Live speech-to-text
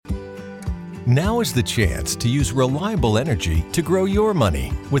Now is the chance to use reliable energy to grow your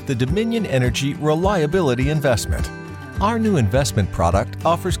money with the Dominion Energy Reliability Investment. Our new investment product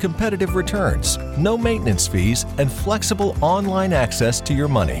offers competitive returns, no maintenance fees, and flexible online access to your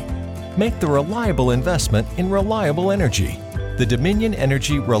money. Make the reliable investment in reliable energy. The Dominion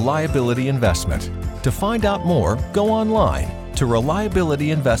Energy Reliability Investment. To find out more, go online to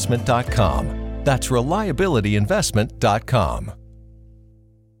reliabilityinvestment.com. That's reliabilityinvestment.com.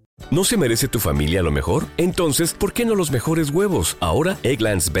 ¿No se merece tu familia lo mejor? Entonces, ¿por qué no los mejores huevos? Ahora,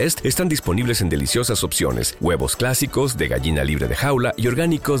 Eggland's Best están disponibles en deliciosas opciones. Huevos clásicos, de gallina libre de jaula y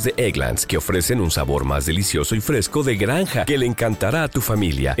orgánicos de Eggland's, que ofrecen un sabor más delicioso y fresco de granja que le encantará a tu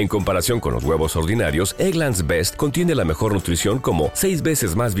familia. En comparación con los huevos ordinarios, Eggland's Best contiene la mejor nutrición como 6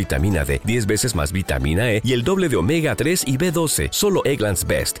 veces más vitamina D, 10 veces más vitamina E y el doble de omega 3 y B12. Solo Eggland's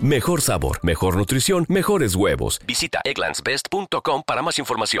Best. Mejor sabor, mejor nutrición, mejores huevos. Visita egglandsbest.com para más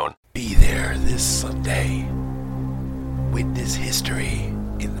información. Be there this Sunday. Witness history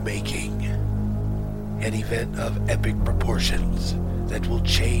in the making. An event of epic proportions that will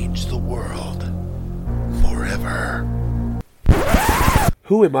change the world forever.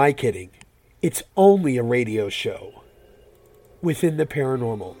 Who am I kidding? It's only a radio show. Within the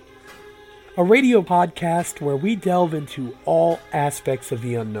Paranormal. A radio podcast where we delve into all aspects of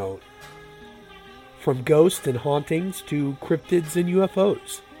the unknown. From ghosts and hauntings to cryptids and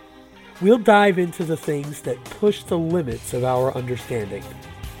UFOs. We'll dive into the things that push the limits of our understanding.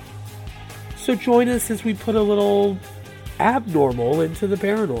 So join us as we put a little abnormal into the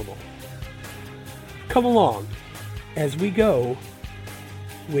paranormal. Come along as we go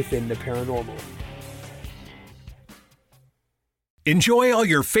within the paranormal. Enjoy all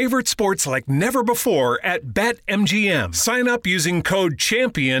your favorite sports like never before at BetMGM. Sign up using code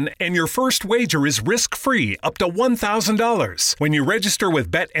CHAMPION and your first wager is risk-free up to $1,000. When you register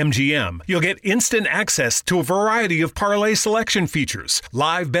with BetMGM, you'll get instant access to a variety of parlay selection features,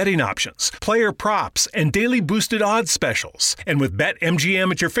 live betting options, player props, and daily boosted odds specials. And with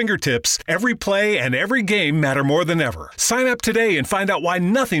BetMGM at your fingertips, every play and every game matter more than ever. Sign up today and find out why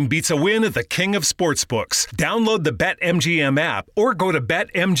nothing beats a win at the King of Sportsbooks. Download the BetMGM app or go to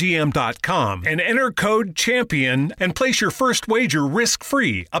BetMGM.com and enter code CHAMPION and place your first wager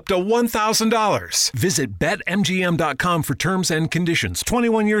risk-free up to $1,000. Visit BetMGM.com for terms and conditions.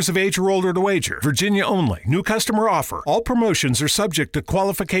 21 years of age or older to wager. Virginia only. New customer offer. All promotions are subject to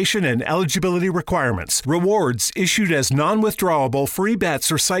qualification and eligibility requirements. Rewards issued as non-withdrawable free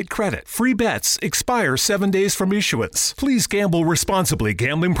bets or site credit. Free bets expire 7 days from issuance. Please gamble responsibly.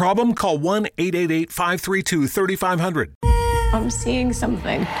 Gambling problem? Call 1-888-532-3500. I'm seeing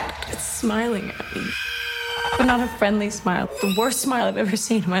something. It's smiling at me. But not a friendly smile. The worst smile I've ever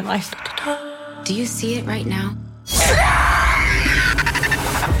seen in my life. Do you see it right now?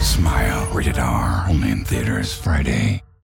 Smile. Rated R. Only in theaters Friday.